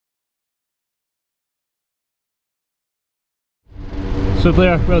So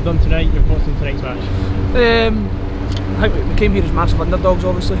Blair, well done tonight. Your thoughts on tonight's match? I think we came here as massive underdogs,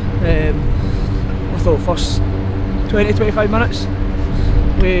 obviously. I thought first 20-25 minutes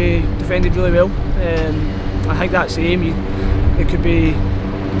we defended really well. I think that's the aim. It could be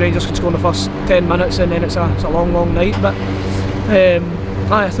Rangers can score in the first 10 minutes and then it's a long night. But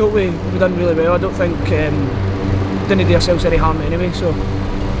I thought we done really well. I don't think didn't do ourselves any harm anyway. So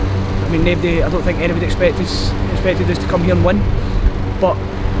I mean, I don't think anybody expected us to come here and win. But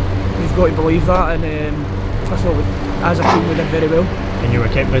we've got to believe that, and I thought as a team we did very well. And you were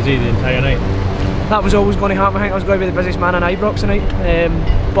kept busy the entire night? That was always going to happen. I think I was going to be the busiest man in Ibrox tonight,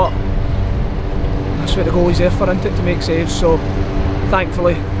 but that's what the goalie's there for, isn't it, to make saves. So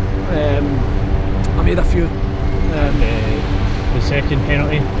thankfully I made a few. The second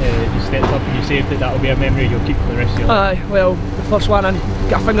penalty, you stepped up and you saved it. That'll be a memory you'll keep for the rest of your life. Aye, well, the first one I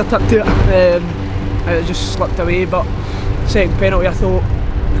got a fingertip to it, and it just slipped away. But second penalty, I thought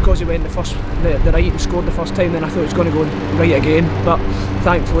because he went the right and scored the first time, then I thought it was going to go right again. But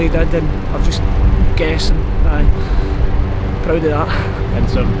thankfully he did, and I've just guessed, and proud of that. And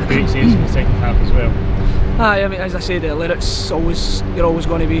some great saves in the second half as well. Aye, I mean, as I said earlier, you're always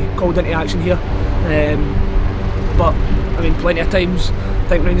going to be called into action here. But I mean, plenty of times I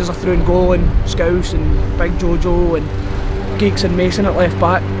think Rangers are through and goal, and Scouse and Big Jojo and Geeks and Mason at left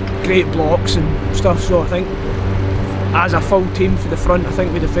back, great blocks and stuff. So I think as a full team for the front, I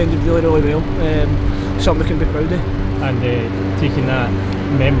think we defended really well. Something we can be proud of. And taking that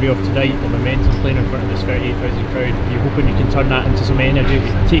memory of tonight, the momentum playing in front of this 38,000 crowd, are you hoping you can turn that into some energy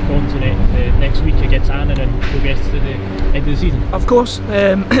to take on to next week against Annan and progress to the end of the season? Of course.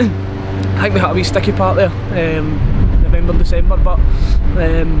 I think we had a wee sticky part there, November, December, but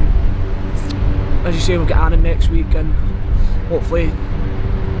as you say, we'll get Annan next week, and hopefully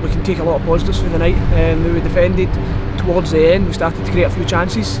we can take a lot of positives from the night. We defended towards the end, we started to create a few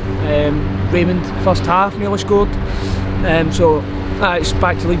chances. Raymond, first half, nearly scored. So it's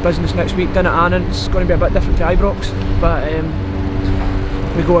back to league business next week. Down at Annan, it's going to be a bit different to Ibrox, but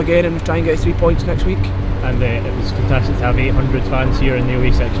we go again and we try and get 3 points next week. And it was fantastic to have 800 fans here in the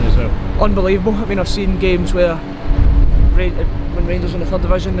away section as well. Unbelievable. I mean, I've seen games where when Rangers in the third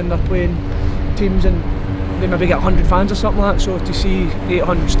division and they're playing teams and they maybe get 100 fans or something like that. So to see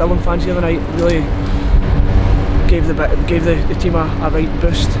 800 Stirling fans here tonight really gave the team a right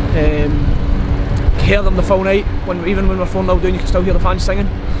boost. Hear them the full night. Even when we're 4-0 down, you can still hear the fans singing.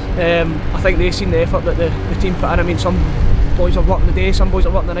 I think they've seen the effort that the team put in. I mean, some boys are working the day, some boys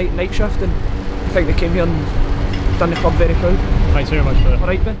are working the night shift, and I think they came here and done the club very proud. Thanks very much for that.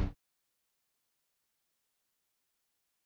 Alright, Ben.